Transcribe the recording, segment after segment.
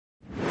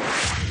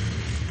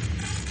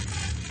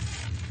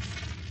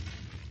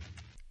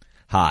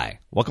Hi,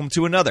 welcome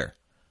to another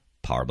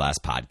Power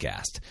Blast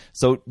podcast.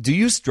 So, do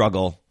you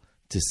struggle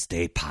to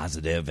stay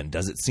positive, and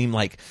does it seem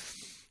like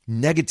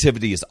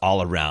negativity is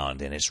all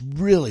around and it's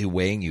really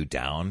weighing you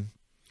down?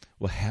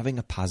 Well, having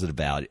a positive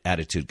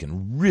attitude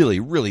can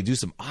really do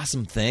some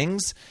awesome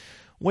things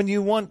when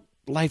you want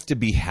life to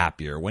be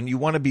happier, when you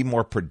want to be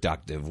more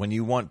productive, when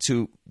you want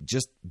to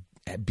just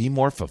be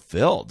more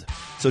fulfilled.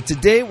 So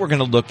today we're going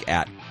to look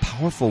at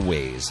powerful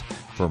ways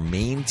for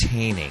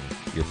maintaining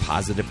your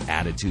positive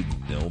attitude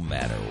no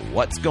matter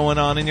what's going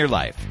on in your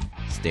life.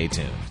 Stay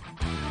tuned.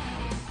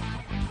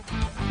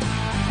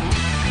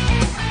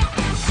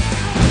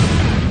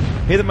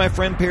 Hey there, my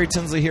friend. Perry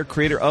Tinsley here,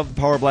 creator of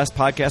the Power Blast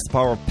podcast, The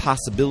Power of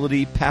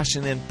Possibility,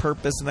 Passion, and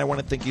Purpose. And I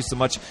want to thank you so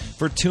much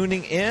for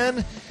tuning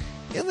in.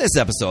 In this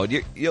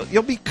episode,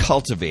 you'll be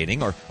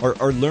cultivating or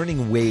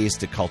learning ways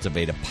to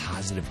cultivate a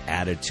positive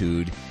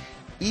attitude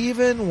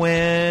even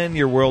when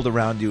your world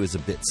around you is a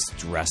bit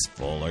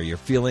stressful or you're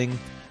feeling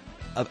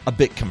a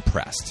bit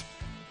compressed.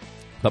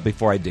 But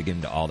before I dig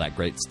into all that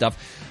great stuff,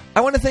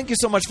 I want to thank you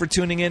so much for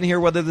tuning in here,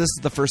 whether this is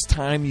the first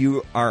time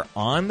you are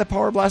on the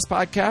Power Blast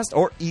podcast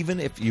or even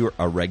if you're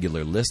a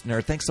regular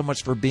listener. Thanks so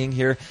much for being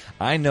here.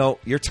 I know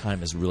your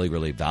time is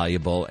really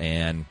valuable,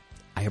 and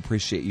I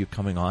appreciate you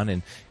coming on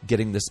and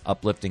getting this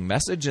uplifting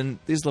message and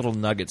these little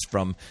nuggets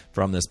from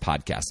this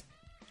podcast.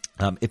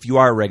 If you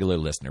are a regular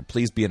listener,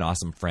 please be an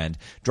awesome friend.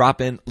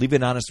 Drop in, leave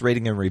an honest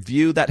rating and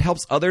review. That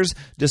helps others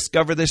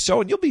discover this show,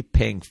 and you'll be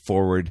paying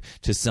forward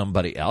to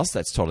somebody else.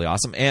 That's totally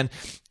awesome. And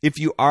if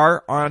you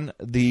are on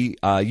the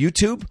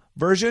YouTube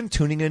version,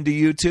 tuning into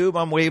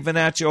YouTube, I'm waving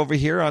at you over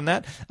here on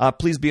that.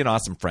 Please be an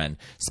awesome friend.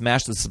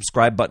 Smash the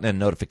subscribe button and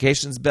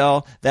notifications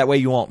bell. That way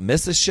you won't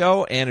miss a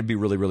show, and it'd be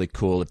really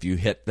cool if you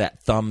hit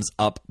that thumbs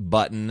up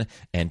button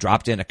and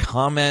dropped in a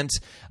comment.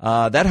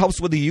 That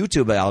helps with the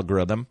YouTube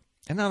algorithm.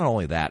 And not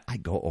only that, I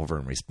go over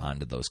and respond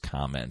to those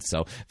comments.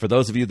 So for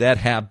those of you that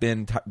have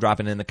been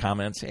dropping in the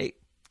comments, hey,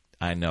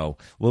 I know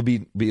we'll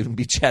be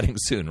chatting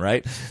soon,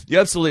 right? You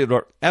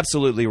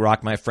absolutely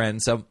rock, my friend.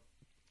 So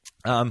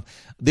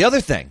the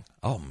other thing,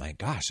 oh my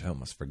gosh, I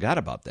almost forgot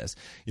about this.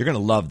 You're going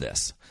to love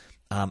this.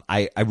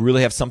 I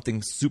really have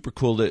something super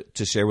cool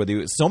to share with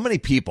you. So many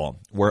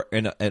people were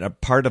in a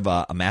part of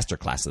a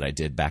masterclass that I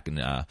did back in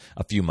a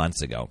few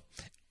months ago.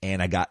 And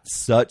I got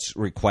such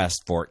requests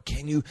for,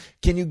 can you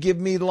give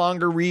me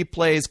longer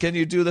replays? Can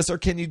you do this, or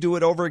can you do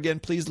it over again?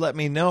 Please let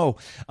me know.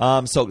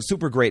 So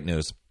super great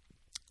news.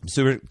 I'm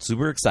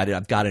super excited.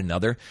 I've got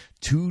another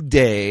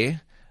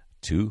two-day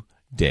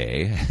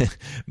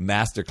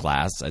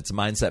masterclass. It's a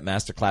mindset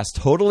masterclass,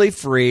 totally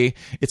free.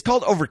 It's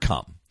called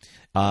Overcome,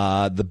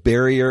 the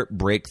Barrier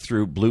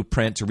Breakthrough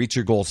Blueprint to Reach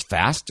Your Goals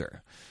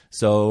Faster.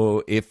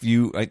 So if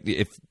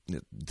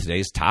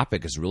today's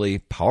topic is really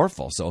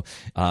powerful. So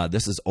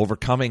this is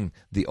overcoming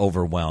the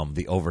overwhelm,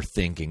 the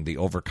overthinking, the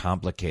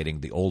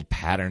overcomplicating, the old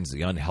patterns,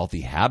 the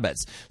unhealthy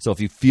habits. So if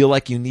you feel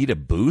like you need a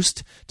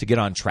boost to get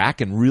on track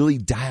and really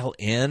dial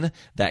in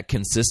that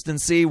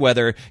consistency,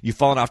 whether you've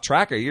fallen off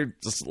track or you're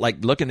just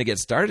like looking to get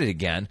started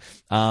again,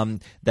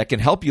 that can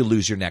help you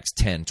lose your next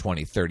 10,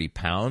 20, 30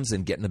 pounds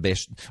and get in the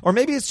best, or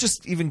maybe it's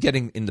just even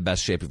getting in the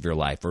best shape of your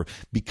life or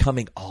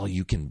becoming all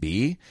you can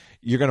be.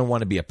 You're going to want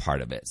to be a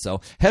part of it.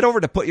 So head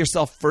over to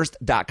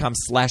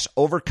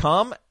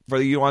putyourselffirst.com/overcome. For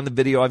you on the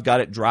video, I've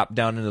got it dropped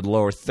down into the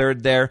lower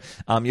third there.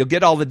 You'll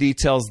get all the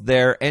details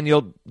there, and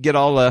you'll get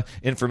all the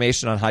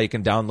information on how you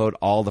can download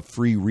all the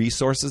free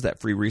resources, that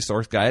free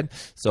resource guide,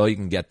 so you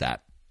can get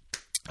that.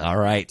 All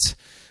right.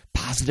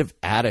 Positive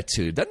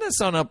attitude. Doesn't that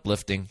sound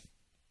uplifting?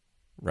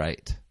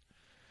 Right.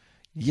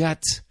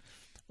 Yet,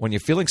 when you're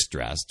feeling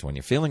stressed, when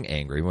you're feeling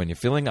angry, when you're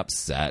feeling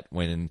upset,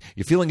 when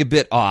you're feeling a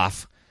bit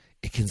off,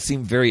 it can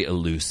seem very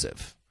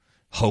elusive,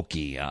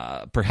 hokey,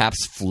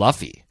 perhaps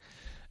fluffy.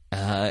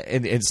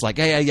 And it's like,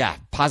 yeah,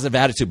 positive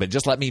attitude, but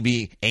just let me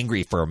be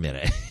angry for a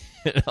minute.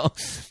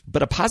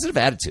 But a positive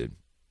attitude,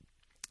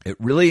 it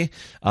really,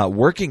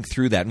 working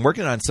through that and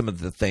working on some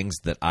of the things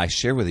that I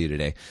share with you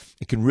today,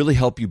 it can really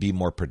help you be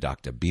more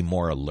productive, be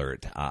more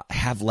alert,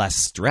 have less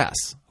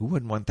stress. Who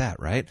wouldn't want that,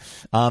 right?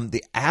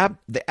 The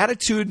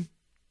attitude,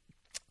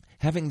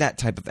 having that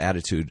type of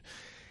attitude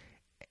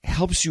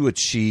helps you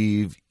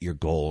achieve your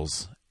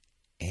goals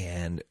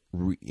and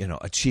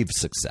achieve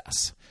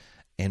success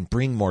and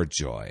bring more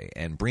joy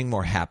and bring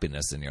more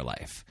happiness in your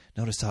life.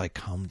 Notice how I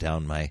calmed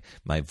down my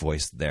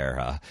voice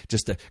there,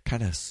 just to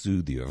kind of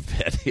soothe you a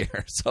bit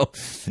here. So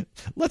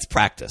let's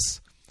practice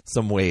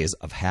some ways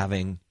of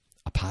having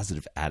a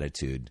positive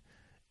attitude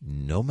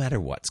no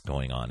matter what's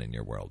going on in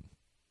your world.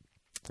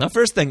 Now,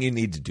 first thing you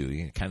need to do,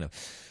 you kind of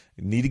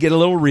need to get a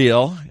little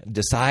real,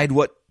 decide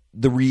what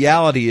the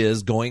reality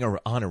is going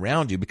on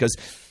around you, because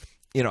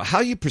how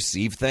you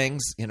perceive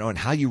things, and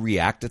how you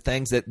react to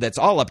things, that's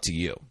all up to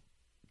you.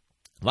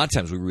 A lot of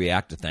times we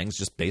react to things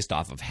just based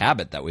off of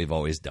habit that we've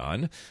always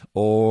done,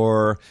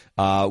 or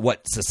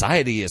what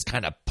society has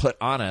kind of put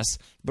on us.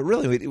 But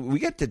really, we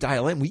get to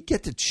dial in. We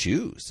get to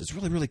choose. It's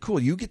really cool.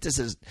 You get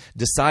to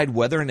decide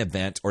whether an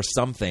event or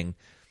something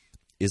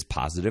is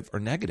positive or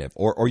negative,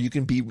 or you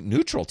can be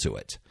neutral to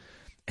it.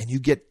 and you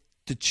get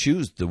to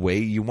choose the way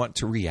you want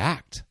to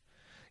react.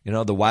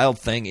 The wild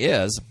thing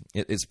is,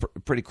 it's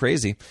pretty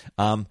crazy.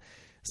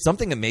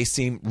 Something that may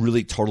seem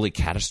really totally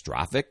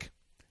catastrophic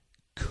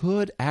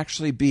could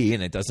actually be,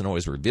 and it doesn't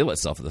always reveal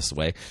itself this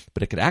way,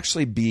 but it could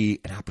actually be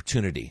an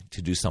opportunity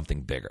to do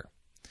something bigger.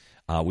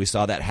 We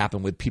saw that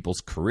happen with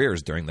people's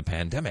careers during the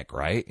pandemic,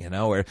 right?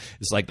 Where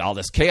it's like all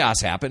this chaos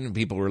happened and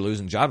people were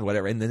losing jobs,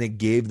 whatever, and then they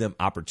gave them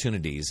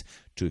opportunities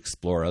to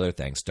explore other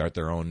things, start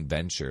their own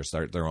venture,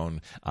 start their own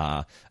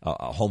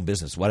home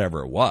business,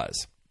 whatever it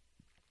was.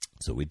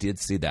 So we did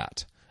see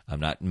that. I'm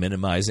not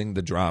minimizing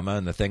the drama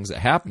and the things that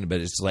happened, but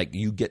it's like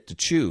you get to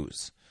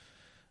choose.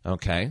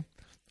 Okay.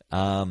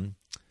 Another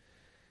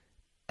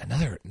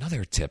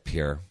tip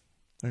here.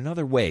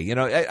 Another way,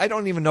 I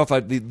don't even know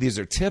if these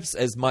are tips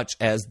as much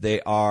as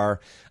they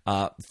are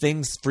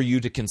things for you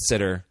to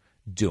consider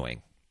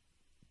doing.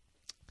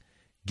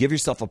 Give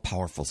yourself a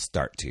powerful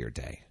start to your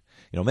day.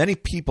 Many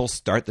people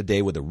start the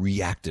day with a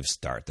reactive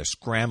start. They're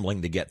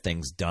scrambling to get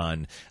things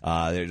done.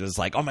 They're just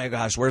like, oh my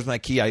gosh, where's my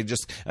key?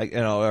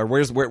 Or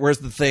where's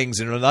the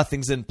things?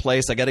 Nothing's in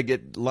place. I got to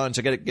get lunch.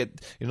 I got to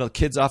get, the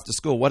kids off to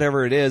school,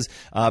 whatever it is,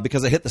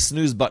 because I hit the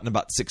snooze button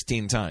about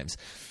 16 times.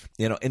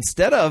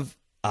 Instead of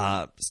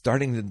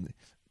starting to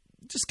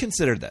just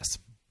consider this.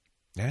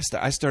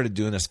 I started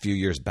doing this a few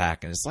years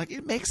back, and it's like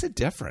it makes a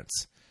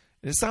difference.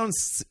 It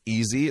sounds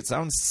easy, it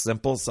sounds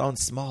simple, it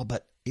sounds small,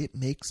 but it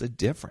makes a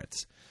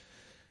difference.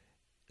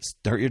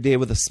 Start your day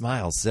with a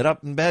smile. Sit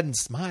up in bed and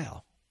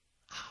smile.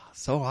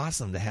 So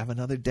awesome to have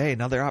another day,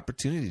 another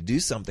opportunity to do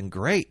something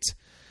great.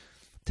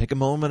 Take a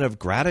moment of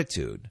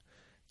gratitude.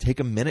 Take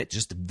a minute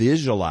just to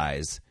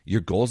visualize your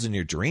goals and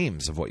your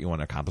dreams of what you want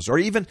to accomplish, or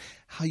even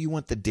how you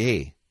want the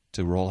day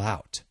to roll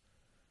out.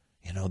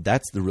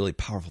 That's the really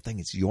powerful thing.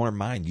 It's your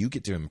mind. You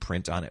get to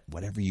imprint on it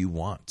whatever you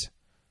want.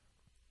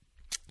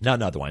 Now,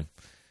 another one.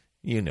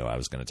 You knew I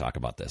was going to talk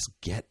about this.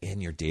 Get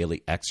in your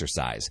daily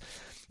exercise.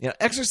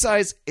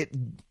 Exercise,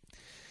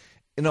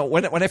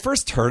 when I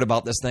first heard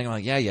about this thing, I'm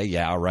like,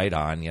 yeah, right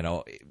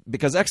on,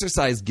 because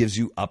exercise gives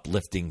you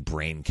uplifting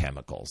brain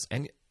chemicals,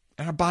 and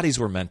our bodies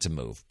were meant to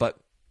move. But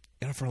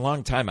for a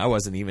long time, I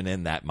wasn't even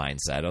in that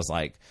mindset. I was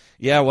like,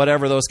 yeah,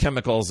 whatever those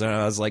chemicals. And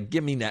I was like,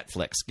 give me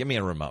Netflix, give me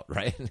a remote,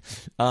 right?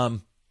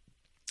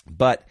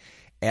 But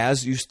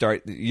as you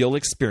start, you'll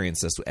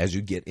experience this as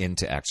you get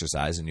into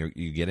exercise and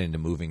you get into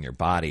moving your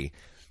body.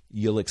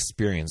 You'll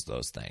experience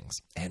those things.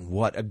 And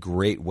what a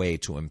great way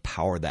to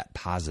empower that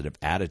positive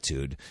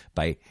attitude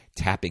by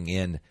tapping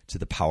in to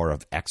the power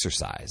of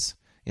exercise.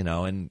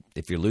 And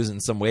if you're losing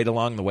some weight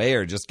along the way,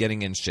 or just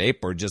getting in shape,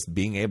 or just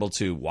being able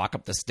to walk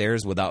up the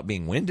stairs without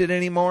being winded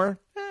anymore,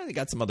 you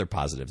got some other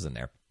positives in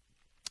there.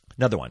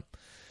 Another one,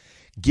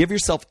 give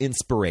yourself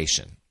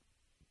inspiration.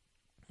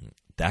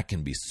 That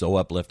can be so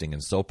uplifting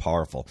and so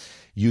powerful.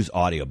 Use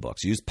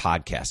audiobooks, use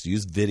podcasts,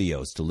 use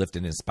videos to lift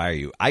and inspire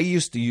you. I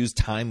used to use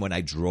time when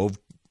I drove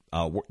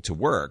to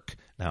work.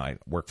 Now I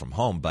work from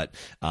home, but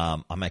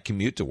on my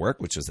commute to work,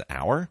 which was an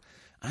hour,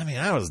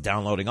 I was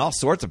downloading all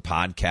sorts of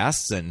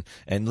podcasts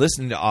and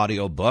listening to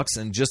audiobooks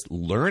and just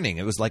learning.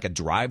 It was like a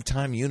drive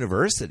time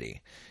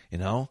university,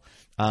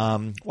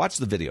 Watch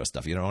the video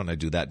stuff. You don't want to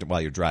do that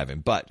while you're driving,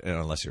 but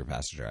unless you're a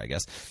passenger, I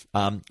guess.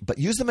 But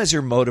use them as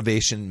your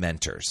motivation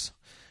mentors.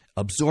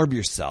 Absorb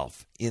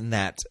yourself in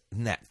that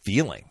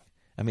feeling.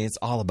 It's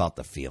all about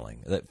the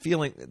feeling. That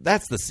feeling,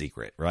 that's the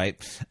secret, right?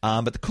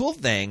 But the cool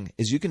thing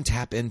is you can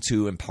tap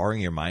into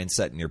empowering your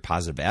mindset and your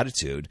positive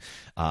attitude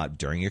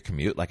during your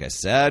commute, like I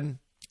said,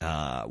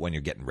 when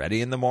you're getting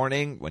ready in the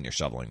morning, when you're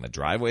shoveling the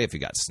driveway, if you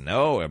got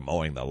snow, or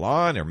mowing the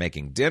lawn, or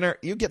making dinner.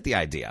 You get the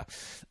idea.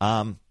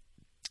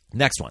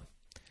 Next one.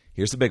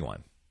 Here's the big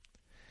one.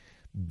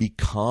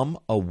 Become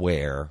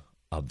aware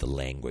of the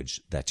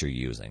language that you're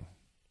using.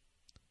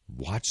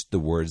 Watch the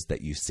words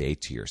that you say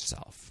to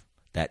yourself,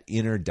 that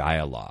inner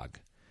dialogue.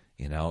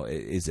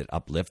 Is it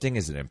uplifting?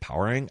 Is it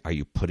empowering? Are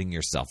you putting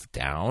yourself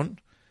down?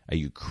 Are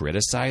you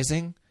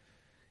criticizing?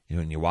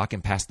 When you're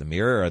walking past the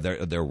mirror, are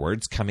there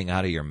words coming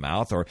out of your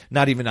mouth, or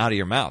not even out of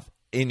your mouth,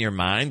 in your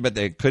mind, but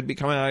they could be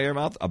coming out of your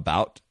mouth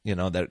about,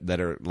 that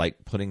are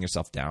like putting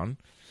yourself down?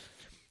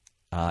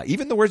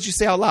 Even the words you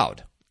say out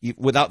loud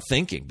without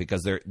thinking,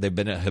 because they've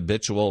been a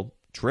habitual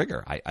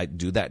trigger. I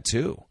do that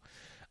too.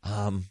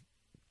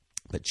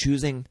 But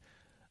choosing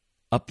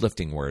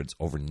uplifting words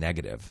over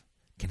negative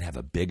can have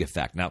a big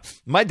effect. Now,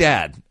 my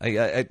dad,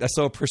 I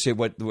so appreciate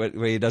what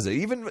way he does it.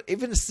 Even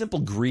a simple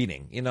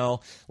greeting,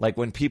 like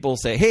when people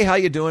say, "Hey, how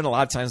you doing?" A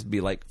lot of times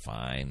be like,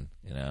 "Fine,"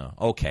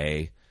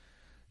 "Okay,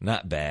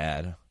 not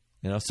bad,"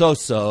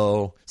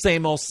 "So,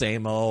 same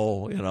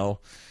old,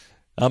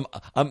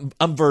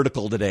 I'm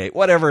vertical today,"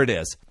 whatever it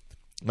is.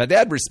 My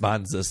dad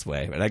responds this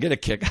way, and I get a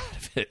kick out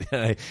of it.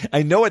 And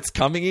I know it's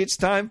coming each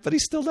time, but he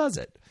still does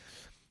it.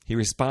 He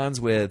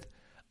responds with,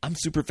 "I'm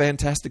super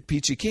fantastic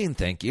peachy keen,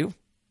 thank you.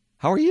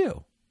 How are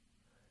you?"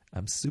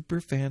 "I'm super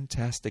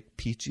fantastic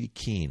peachy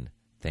keen,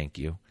 thank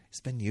you."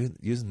 He's been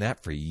using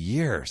that for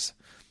years.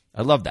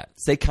 I love that.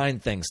 Say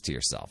kind things to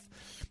yourself.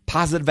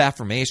 Positive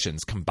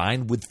affirmations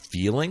combined with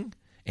feeling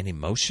and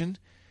emotion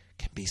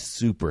can be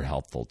super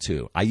helpful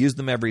too. I use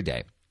them every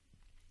day.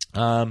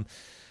 Here's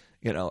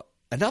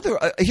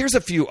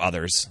a few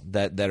others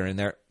that are in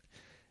there.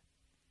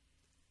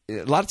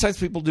 A lot of times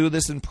people do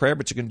this in prayer,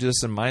 but you can do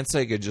this in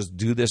mindset. You can just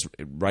do this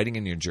writing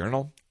in your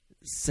journal.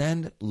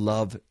 Send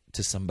love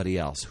to somebody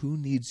else. Who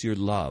needs your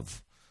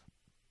love?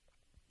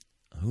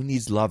 Who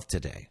needs love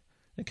today?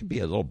 It could be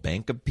a little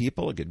bank of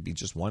people. It could be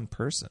just one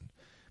person,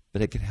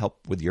 but it could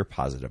help with your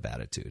positive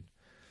attitude.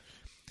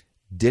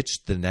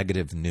 Ditch the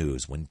negative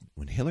news. When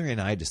Hillary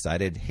and I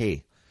decided,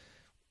 hey,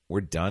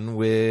 we're done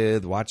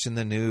with watching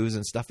the news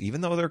and stuff,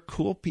 even though they're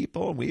cool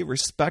people, we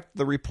respect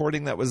the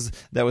reporting that was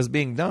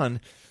being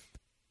done,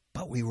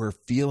 but we were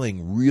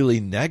feeling really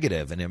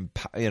negative and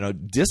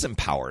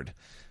disempowered.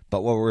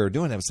 But what we were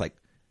doing, I was like,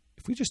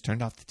 if we just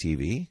turned off the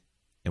TV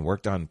and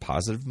worked on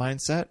positive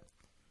mindset,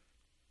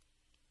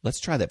 let's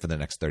try that for the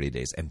next 30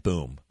 days. And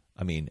boom.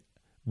 I mean,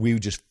 we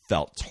just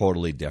felt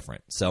totally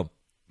different. So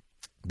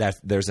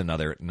there's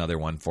another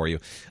one for you.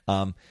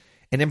 And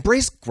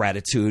embrace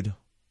gratitude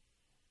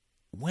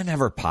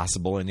whenever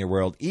possible in your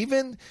world.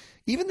 Even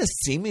the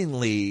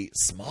seemingly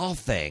small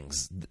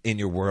things in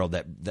your world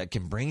that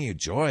can bring you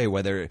joy,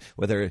 whether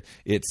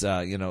it's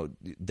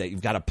that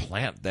you've got a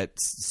plant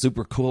that's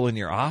super cool in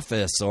your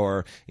office,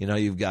 or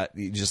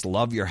you just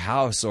love your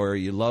house, or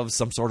you love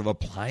some sort of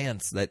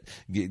appliance that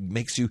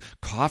makes you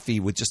coffee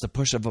with just a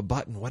push of a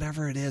button.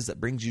 Whatever it is that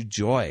brings you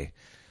joy,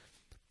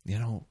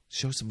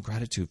 show some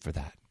gratitude for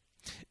that.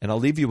 And I'll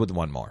leave you with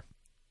one more.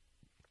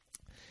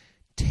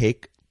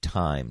 Take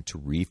time to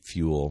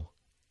refuel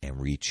and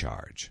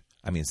recharge.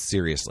 I mean,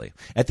 seriously.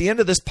 At the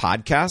end of this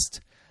podcast,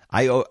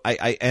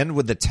 I end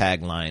with the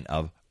tagline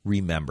of,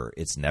 remember,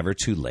 it's never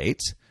too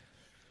late,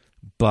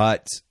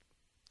 but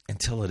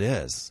until it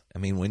is. I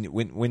mean,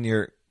 when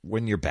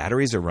your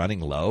batteries are running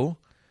low,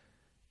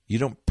 you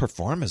don't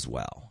perform as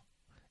well.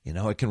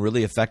 It can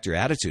really affect your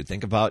attitude.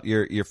 Think about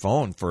your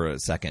phone for a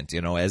second.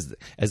 As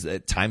the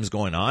time's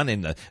going on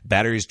and the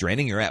battery's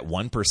draining, you're at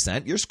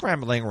 1%, you're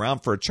scrambling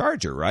around for a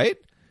charger, right?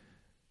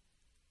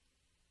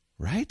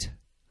 Right?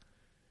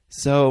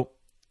 So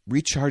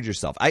recharge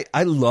yourself.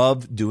 I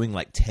love doing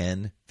like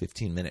 10,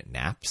 15-minute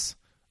naps.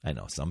 I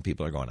know some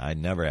people are going, I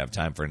never have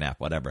time for a nap,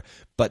 whatever.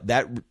 But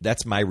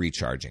that's my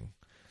recharging.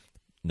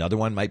 Another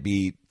one might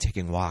be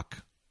taking a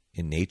walk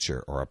in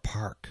nature or a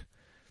park,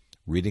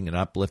 reading an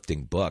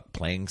uplifting book,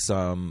 playing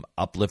some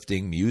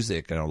uplifting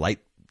music, light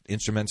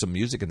instrumental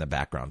music in the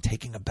background,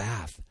 taking a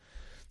bath,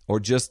 or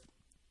just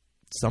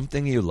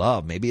something you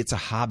love. Maybe it's a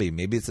hobby.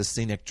 Maybe it's a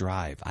scenic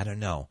drive. I don't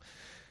know.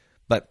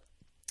 But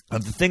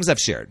of the things I've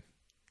shared,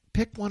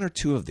 pick one or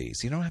two of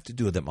these. You don't have to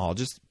do them all.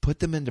 Just put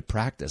them into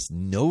practice.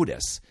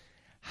 Notice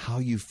how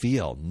you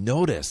feel.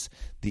 Notice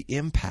the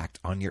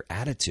impact on your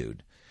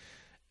attitude.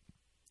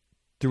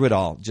 Through it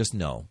all, just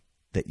know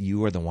that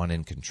you are the one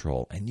in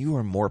control and you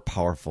are more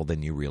powerful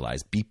than you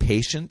realize. Be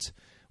patient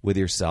with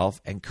yourself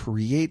and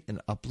create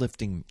an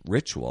uplifting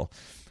ritual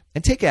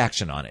and take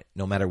action on it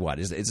no matter what.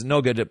 It's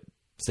no good to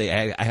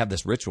say, I have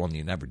this ritual and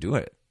you never do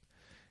it.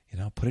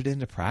 Put it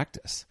into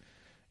practice.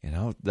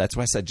 That's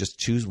why I said just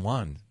choose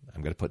one.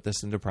 I'm going to put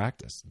this into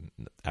practice.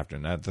 After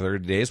another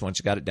 30 days, once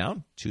you got it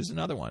down, choose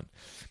another one.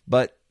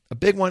 But a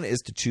big one is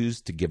to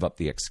choose to give up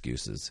the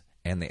excuses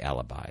and the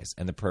alibis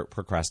and the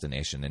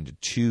procrastination, and to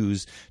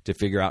choose to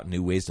figure out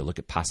new ways to look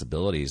at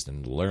possibilities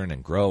and learn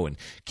and grow and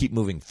keep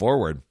moving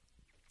forward.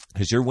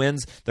 Because your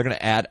wins, they're going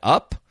to add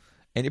up,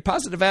 and your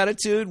positive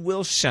attitude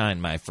will shine,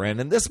 my friend.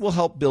 And this will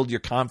help build your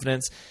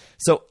confidence.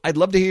 So I'd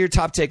love to hear your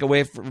top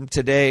takeaway from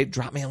today.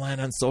 Drop me a line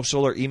on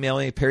social or email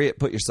me,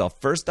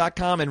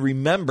 perry@putyourselffirst.com. And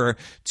remember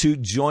to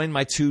join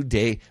my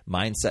 2-day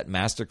Mindset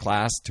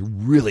Masterclass to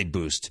really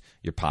boost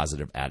your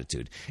positive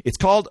attitude. It's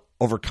called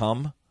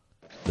Overcome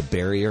the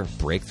Barrier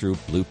Breakthrough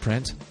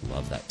Blueprint.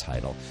 Love that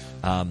title.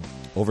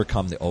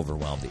 Overcome the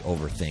overwhelm, the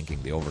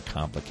overthinking, the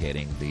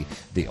overcomplicating,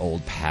 the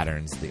old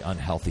patterns, the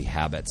unhealthy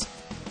habits.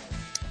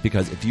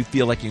 Because if you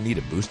feel like you need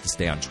a boost to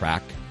stay on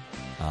track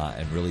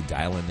and really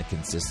dial in the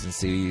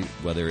consistency,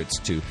 whether it's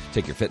to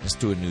take your fitness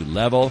to a new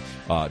level,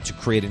 to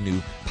create a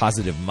new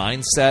positive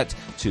mindset,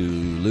 to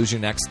lose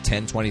your next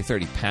 10, 20,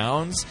 30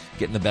 pounds,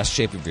 get in the best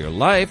shape of your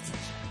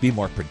life, be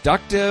more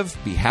productive,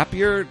 be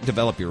happier,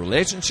 develop your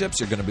relationships,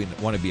 you're going to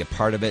want to be a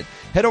part of it.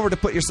 Head over to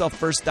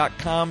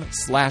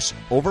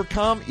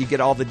putyourselffirst.com/overcome. You get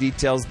all the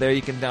details there.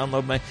 You can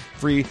download my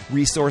free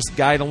resource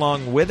guide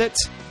along with it.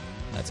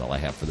 That's all I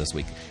have for this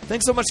week.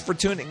 Thanks so much for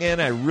tuning in.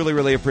 I really,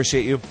 really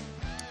appreciate you.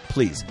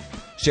 Please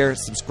share,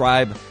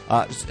 subscribe,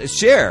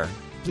 share.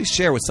 Please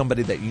share with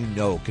somebody that you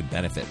know could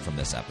benefit from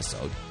this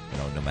episode.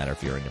 No matter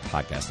if you're in your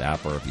podcast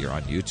app or if you're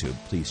on YouTube,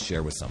 please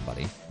share with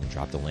somebody and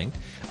drop the link.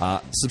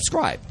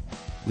 Subscribe.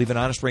 Leave an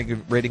honest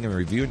rating and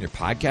review in your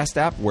podcast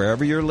app,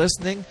 wherever you're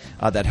listening.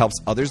 That helps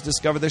others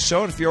discover the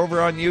show. And if you're over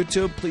on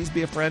YouTube, please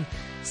be a friend.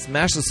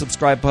 Smash the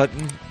subscribe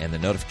button and the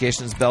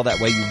notifications bell. That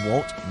way you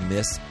won't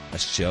miss a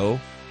show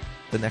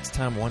the next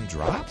time one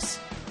drops.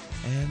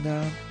 And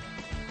I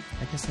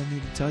guess I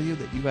need to tell you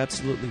that you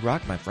absolutely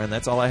rock, my friend.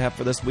 That's all I have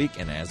for this week.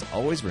 And as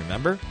always,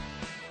 remember,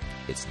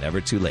 it's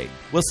never too late.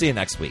 We'll see you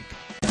next week.